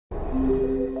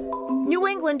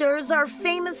Englanders are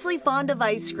famously fond of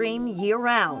ice cream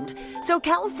year-round, so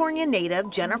California native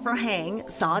Jennifer Hang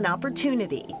saw an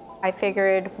opportunity. I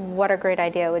figured what a great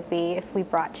idea it would be if we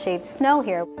brought shaved snow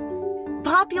here.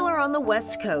 Popular on the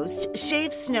West Coast,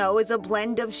 shaved snow is a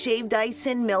blend of shaved ice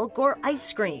and milk or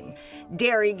ice cream.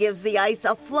 Dairy gives the ice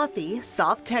a fluffy,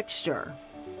 soft texture.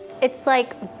 It's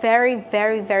like very,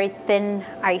 very, very thin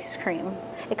ice cream.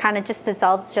 It kind of just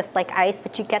dissolves just like ice,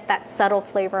 but you get that subtle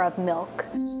flavor of milk.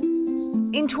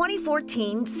 In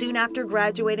 2014, soon after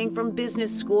graduating from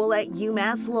business school at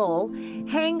UMass Lowell,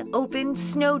 Hang opened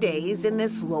Snow Days in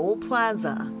this Lowell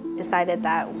Plaza. Decided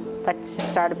that let's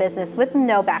just start a business with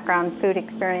no background food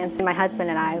experience. My husband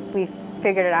and I, we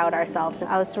figured it out ourselves.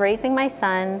 I was raising my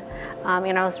son,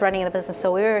 and I was running the business,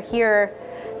 so we were here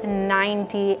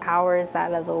 90 hours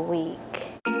out of the week.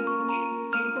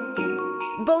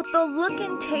 Both the look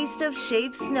and taste of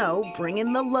shaved snow bring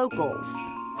in the locals.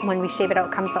 When we shave it out,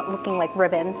 it comes out looking like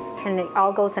ribbons, and it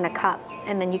all goes in a cup,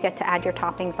 and then you get to add your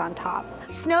toppings on top.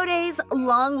 Snow Days'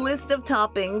 long list of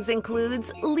toppings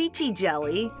includes lychee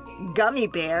jelly, gummy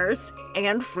bears,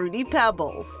 and fruity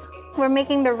pebbles. We're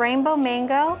making the rainbow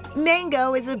mango.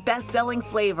 Mango is a best-selling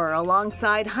flavor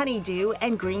alongside honeydew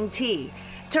and green tea.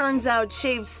 Turns out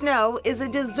shaved snow is a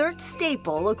dessert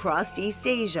staple across East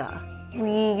Asia.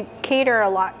 We cater a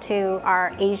lot to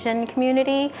our Asian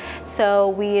community, so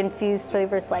we infuse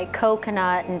flavors like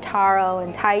coconut and taro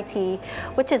and Thai tea,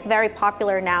 which is very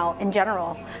popular now in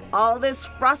general. All this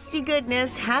frosty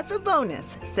goodness has a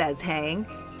bonus, says Hang.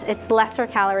 It's lesser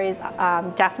calories,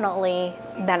 definitely,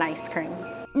 than ice cream.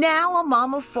 Now a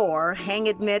mom of 4, Hang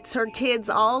admits her kids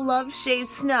all love shaved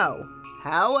snow.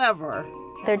 However,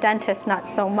 their dentist, not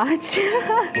so much.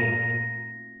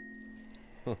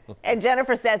 And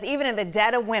Jennifer says even in the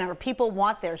dead of winter, people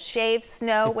want their shaved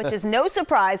snow, which is no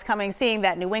surprise seeing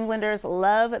that New Englanders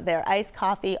love their iced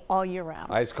coffee all year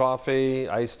round. Iced coffee,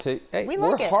 iced tea. Hey, we're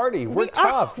like hardy. We're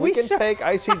tough. We can sure. take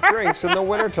icy drinks in the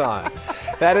wintertime.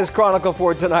 That is Chronicle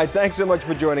for tonight. Thanks so much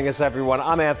for joining us, everyone.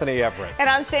 I'm Anthony Everett. And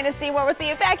I'm Shayna Seymour. We'll see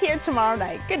you back here tomorrow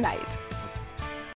night. Good night.